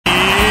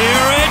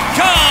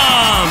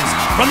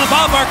From the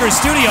Bob Barker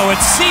studio at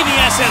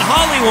CBS in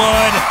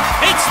Hollywood,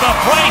 it's The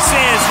Price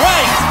is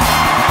Right.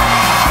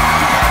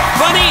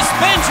 Bernice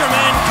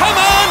Benjamin, come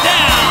on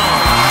down.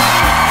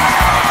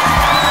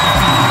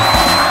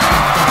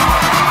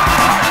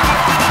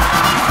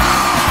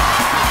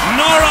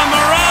 Nora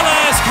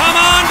Morales, come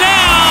on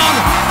down.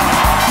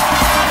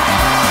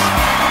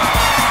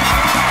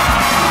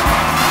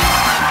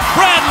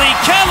 Bradley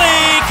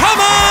Kelly,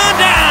 come on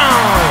down.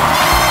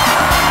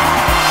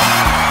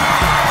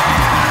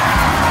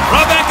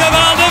 Rebecca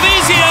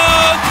Valdivizio,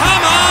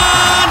 come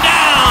on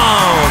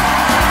down.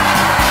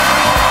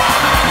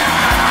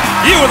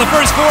 You are the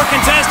first four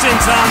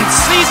contestants on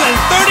season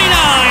 39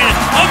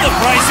 of The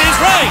Price is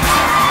Right.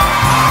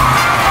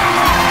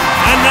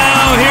 And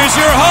now here's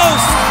your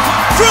host,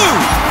 Drew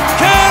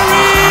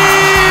Carey.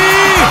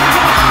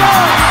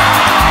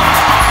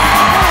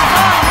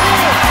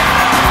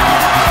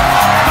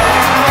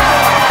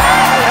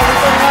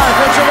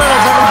 Richard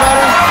Reynolds,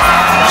 everybody.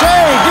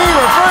 J.D.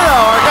 Roberto,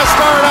 our guest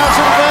star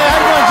announcer today. How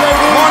you doing,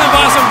 J.D.? Morning,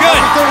 boss. I'm good.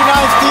 Happy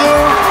 39th to you.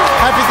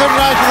 Happy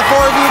 39th to the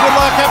four of you. Good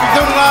luck. Happy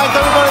 39th,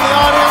 everybody in the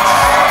audience.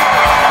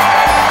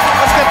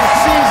 Let's get the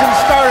season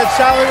started,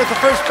 shall we, with the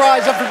first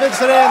prize up for bids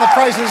today, and The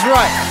Price is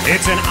Right.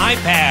 It's an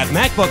iPad,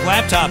 MacBook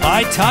laptop,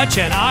 iTouch,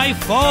 and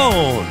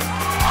iPhone.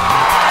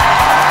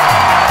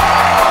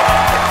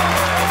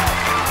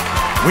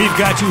 We've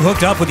got you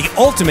hooked up with the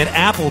ultimate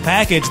Apple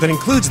package that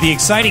includes the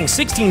exciting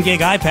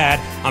 16-gig iPad,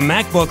 a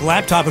MacBook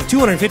laptop of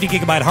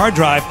 250-gigabyte hard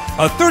drive,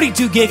 a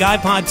 32-gig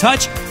iPod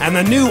Touch, and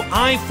the new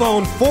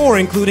iPhone 4,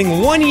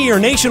 including 1 year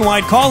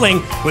nationwide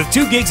calling with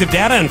 2 gigs of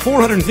data and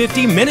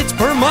 450 minutes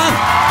per month.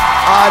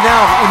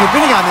 Now, when you're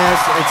bidding on this,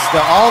 it's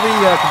all the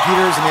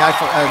computers and the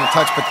iPhone and the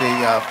Touch, but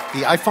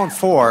the iPhone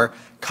 4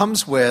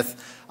 comes with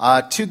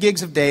 2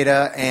 gigs of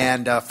data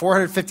and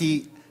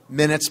 450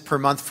 minutes per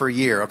month for a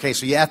year. Okay,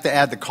 so you have to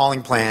add the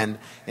calling plan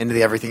into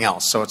the everything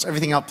else. So it's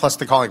everything else plus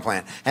the calling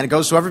plan. And it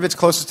goes to every bit's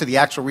closest to the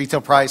actual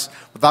retail price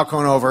without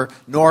going over.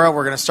 Nora,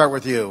 we're going to start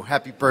with you.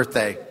 Happy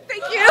birthday.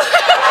 Thank you.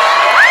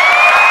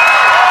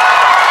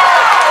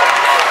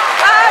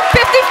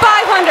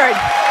 $5,500.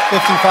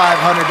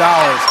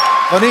 $5,500.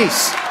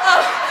 Bernice.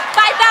 Oh,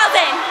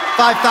 $5,000.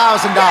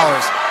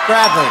 $5,000.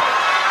 Bradley.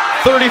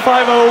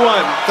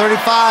 $3,501.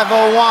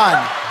 $3,501.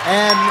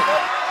 And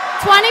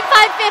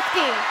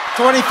 $2,550.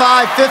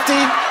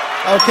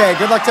 $2,550. Okay,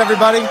 good luck to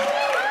everybody.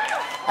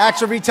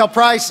 Actual retail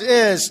price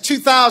is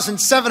 $2,776.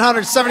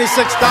 What's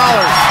your name?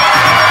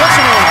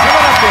 Come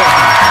on up here.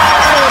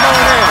 I don't know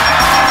your name.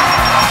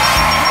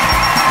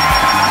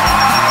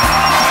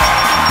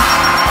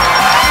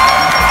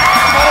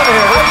 Come on over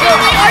here.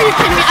 Are you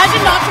kidding me? I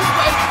did not just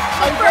wait.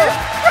 First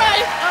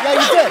prize. Yeah,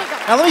 you did.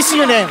 Now let me see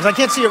your name because I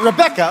can't see it.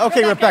 Rebecca.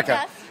 Okay,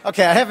 Rebecca.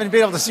 Okay, I haven't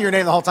been able to see your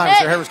name the whole time because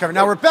your hair was covered.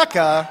 Now,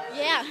 Rebecca.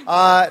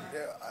 Yeah.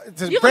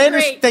 You brand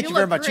look new. great. Thank You you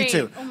very look much. great.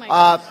 You too. Oh my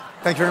God.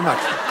 Thank you very much.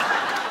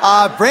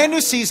 Brand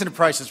new season of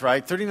Price is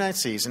Right, 39th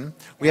season.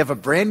 We have a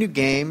brand new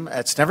game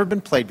that's never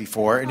been played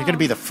before, and you're going to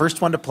be the first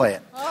one to play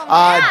it.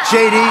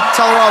 JD,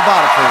 tell her all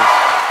about it, please.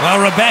 Well,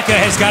 Rebecca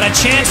has got a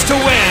chance to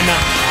win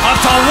up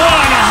to $100,000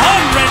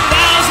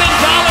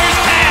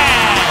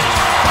 cash.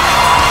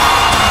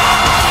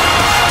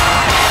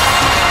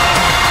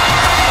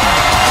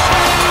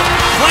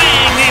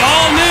 Playing the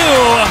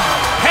all-new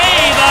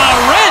Pay the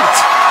Rent.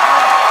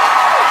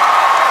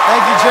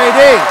 Thank you, JD.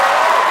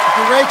 Thank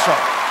you, Rachel.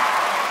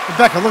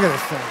 Rebecca, look at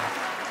this thing.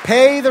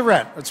 Pay the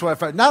Rent. That's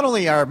what not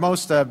only our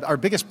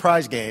biggest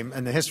prize game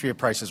in the history of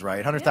Price is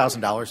Right,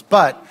 $100,000,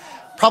 but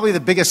probably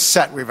the biggest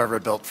set we've ever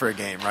built for a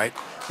game, right?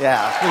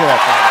 Yeah, look at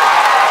that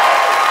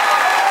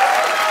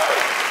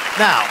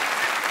thing. Now,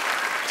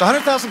 it's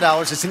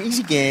 $100,000. It's an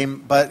easy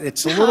game, but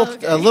it's a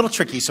little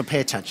tricky, so pay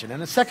attention.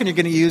 In a second, you're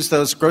going to use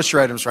those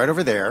grocery items right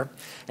over there,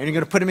 and you're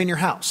going to put them in your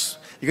house.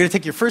 You're going to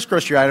take your first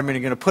grocery item, and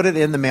you're going to put it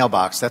in the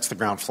mailbox. That's the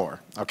ground floor,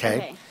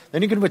 okay?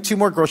 Then you're going to put 2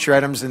 more grocery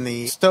items in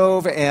the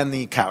stove and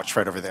the couch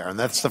right over there, and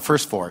that's the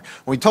first 4.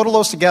 When we total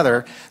those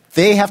together,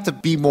 they have to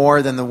be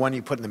more than the one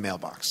you put in the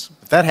mailbox.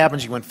 If that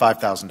happens, you win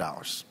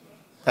 $5,000.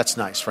 That's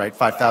nice, right?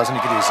 $5,000, you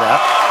could use that.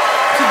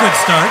 It's a good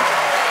start.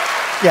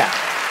 Yeah.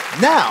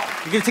 Now,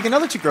 you're going to take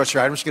another 2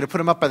 grocery items, you're going to put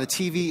them up by the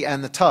TV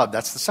and the tub.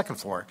 That's the second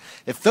floor.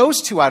 If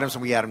those 2 items,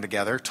 when we add them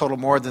together, total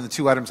more than the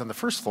 2 items on the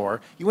first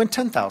floor, you win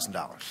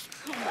 $10,000.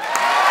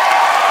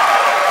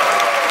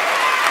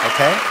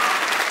 Okay?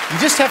 You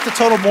just have to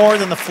total more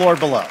than the floor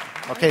below.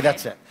 Okay,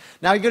 that's it.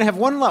 Now you're going to have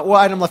one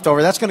item left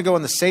over. That's going to go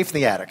in the safe in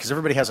the attic, because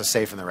everybody has a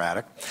safe in their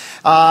attic.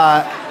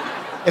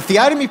 If the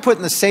item you put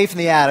in the safe in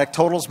the attic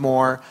totals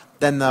more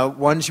than the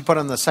ones you put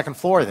on the second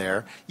floor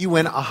there, you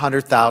win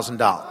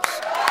 $100,000.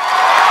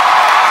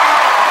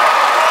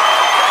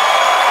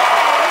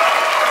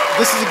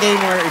 This is a game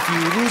where if you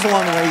lose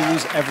along the way, you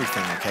lose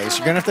everything, okay? So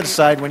you're going to have to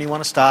decide when you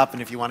want to stop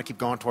and if you want to keep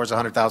going towards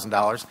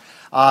 $100,000.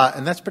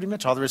 And that's pretty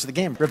much all there is to the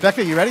game.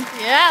 Rebecca, you ready?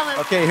 Yeah.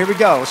 Okay, here we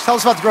go. Tell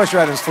us about the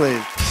grocery items,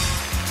 please.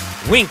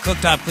 Wink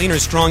Cooktop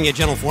Cleaner's strong yet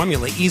gentle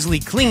formula easily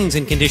cleans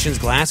and conditions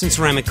glass and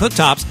ceramic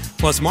cooktops,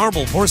 plus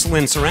marble,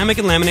 porcelain, ceramic,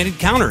 and laminated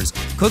counters.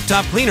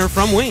 Cooktop Cleaner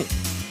from Wink.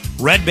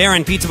 Red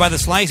Baron Pizza by the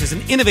Slice is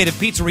an innovative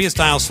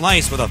pizzeria-style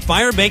slice with a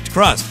fire-baked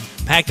crust,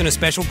 packed in a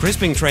special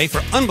crisping tray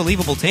for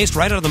unbelievable taste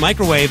right out of the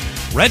microwave.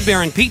 Red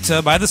Baron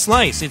Pizza by the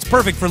Slice. It's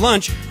perfect for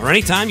lunch or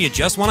anytime you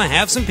just want to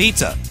have some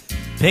pizza.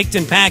 Picked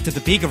and packed at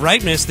the peak of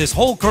ripeness, this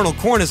whole kernel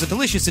corn is a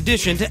delicious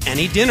addition to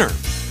any dinner.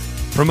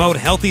 Promote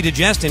healthy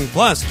digestion,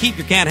 plus keep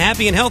your cat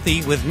happy and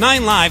healthy with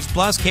 9 Lives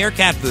Plus Care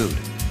cat food.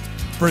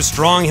 For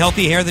strong,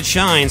 healthy hair that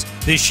shines,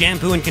 this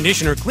shampoo and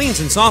conditioner cleans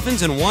and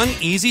softens in one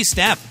easy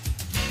step.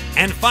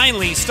 And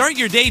finally, start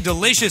your day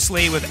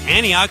deliciously with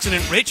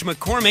antioxidant-rich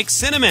McCormick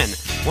Cinnamon,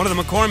 one of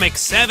the McCormick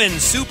 7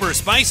 super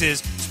spices.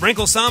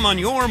 Sprinkle some on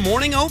your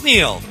morning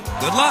oatmeal.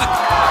 Good luck.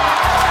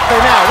 Okay,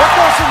 now, what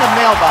goes in the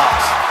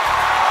mailbox?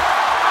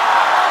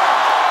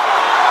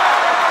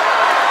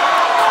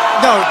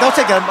 No, they'll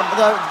take it up.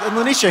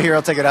 Lanisha here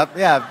will take it up.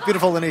 Yeah,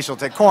 beautiful Lanisha will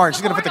take corn.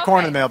 She's going to put the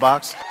corn in the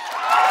mailbox.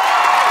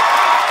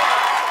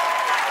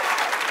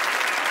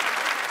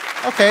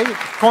 Okay,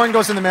 corn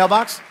goes in the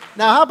mailbox.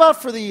 Now, how about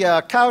for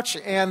the couch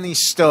and the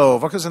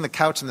stove? What goes in the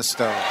couch and the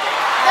stove?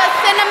 The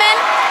cinnamon.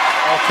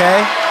 Okay.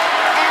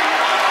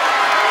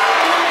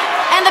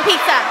 And the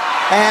pizza.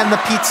 And the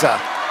pizza.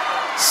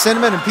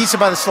 Cinnamon and pizza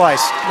by the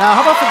slice. Now,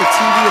 how about for the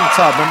TV and the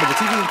tub? Remember, the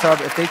TV and the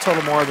tub, if they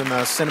total more than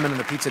the cinnamon and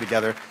the pizza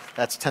together,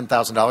 that's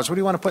 $10,000. What do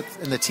you want to put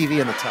in the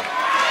TV and the tub?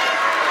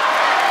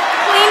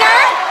 Cleaner,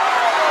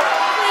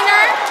 and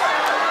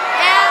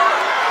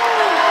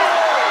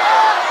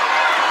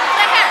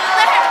the hair.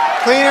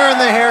 Cleaner and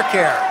the hair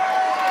care,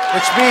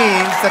 which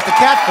means that the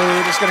cat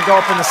food is going to go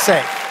up in the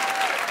safe.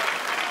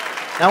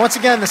 Now, once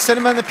again, the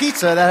cinnamon and the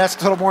pizza, that has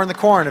to total more than the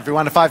corn if you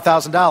want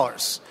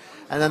 $5,000.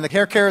 And then the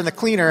hair care and the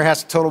cleaner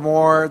has to total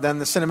more than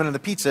the cinnamon and the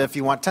pizza if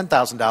you want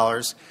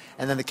 $10,000.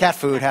 And then the cat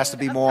food has to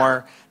be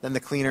more than the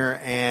cleaner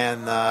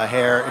and the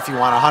hair if you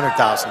want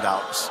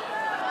 $100,000.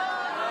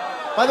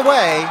 By the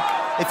way,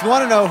 if you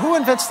want to know who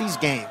invents these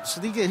games,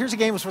 so here's a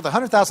game that's worth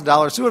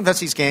 $100,000. Who invents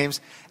these games?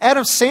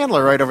 Adam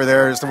Sandler right over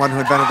there is the one who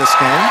invented this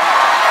game.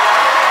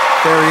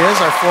 There he is,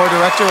 our floor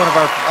director,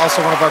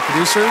 also one of our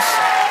producers.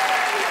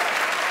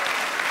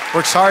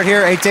 Works hard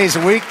here, 8 days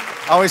a week,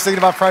 always thinking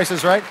about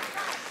prices, right?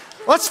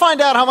 Let's find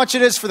out how much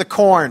it is for the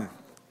corn.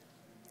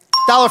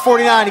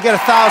 $1.49, you get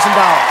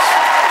 $1,000.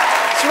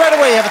 So right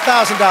away you have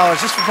 $1,000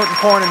 just for putting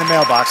corn in the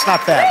mailbox.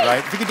 Not bad, right?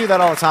 If you could do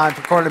that all the time,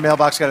 put corn in the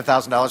mailbox, you got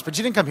 $1,000. But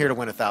you didn't come here to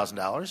win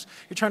 $1,000.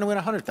 You're trying to win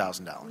 $100,000.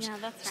 Yeah,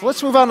 that's right. So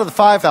let's move on to the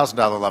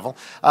 $5,000 level.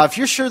 If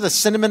you're sure the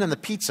cinnamon and the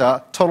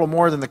pizza total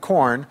more than the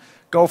corn,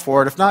 go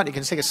for it. If not, you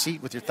can take a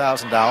seat with your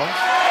 $1,000. Yeah.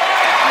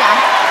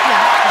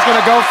 She's going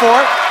to go for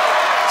it.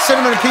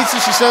 Cinnamon and pizza,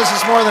 she says,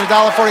 is more than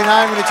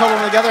 $1.49 when they total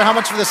them together. How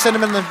much for the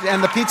cinnamon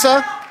and the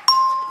pizza?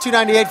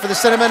 $2.98 for the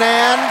cinnamon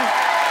and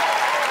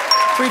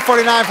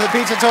 $3.49 for the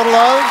pizza, total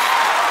of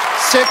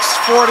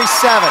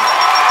 $6.47.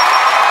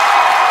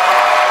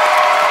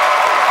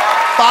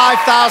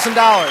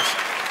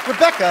 $5,000.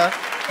 Rebecca,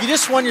 you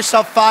just won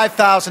yourself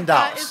 $5,000.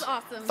 That is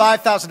awesome.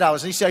 $5,000.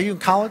 And you say, are you in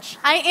college?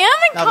 I am in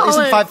Now, college.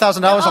 isn't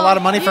 $5,000 a lot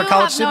of money for a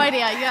college student? You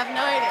have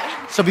no idea.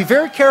 So be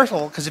very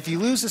careful, because if you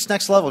lose this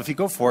next level, if you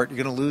go for it,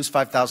 you're going to lose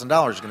 $5,000.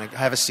 You're going to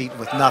have a seat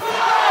with nothing.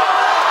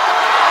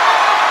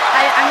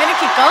 I'm going to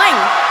keep going.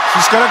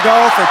 She's going to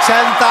go for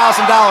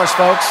 $10,000,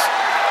 folks.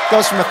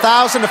 Goes from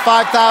 $1,000 to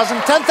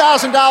 $5,000.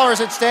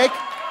 $10,000 at stake.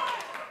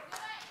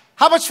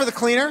 How much for the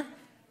cleaner?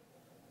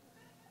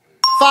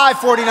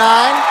 $5.49.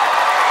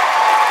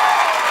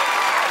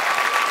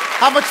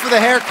 How much for the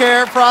hair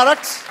care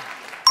products?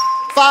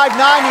 $5.99.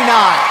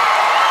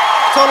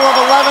 Total of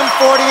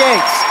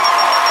 $11.48.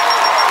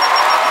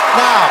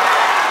 Now,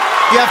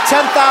 you have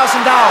 $10,000.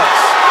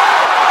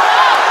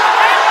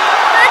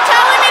 They're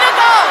telling me to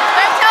go.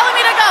 They're telling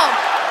me to go.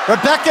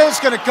 Rebecca is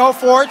going to go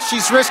for it.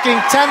 She's risking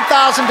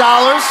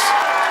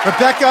 $10,000.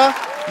 Rebecca,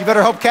 you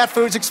better hope cat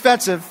food's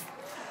expensive.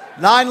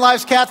 9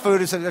 Lives cat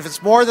food. If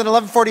it's more than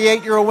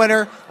 $11.48, you're a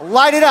winner.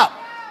 Light it up.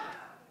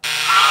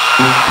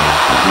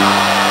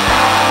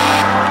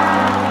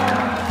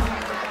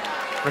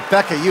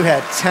 Rebecca, you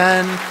had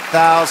 $10,000 in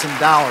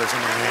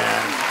your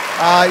hand.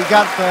 You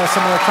got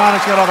some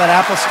electronics, you got all that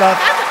Apple stuff.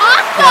 That's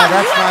awesome. Yeah,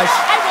 that's nice.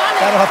 I want it.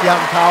 That'll help you out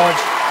in college.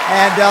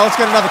 And let's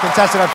get another contestant up.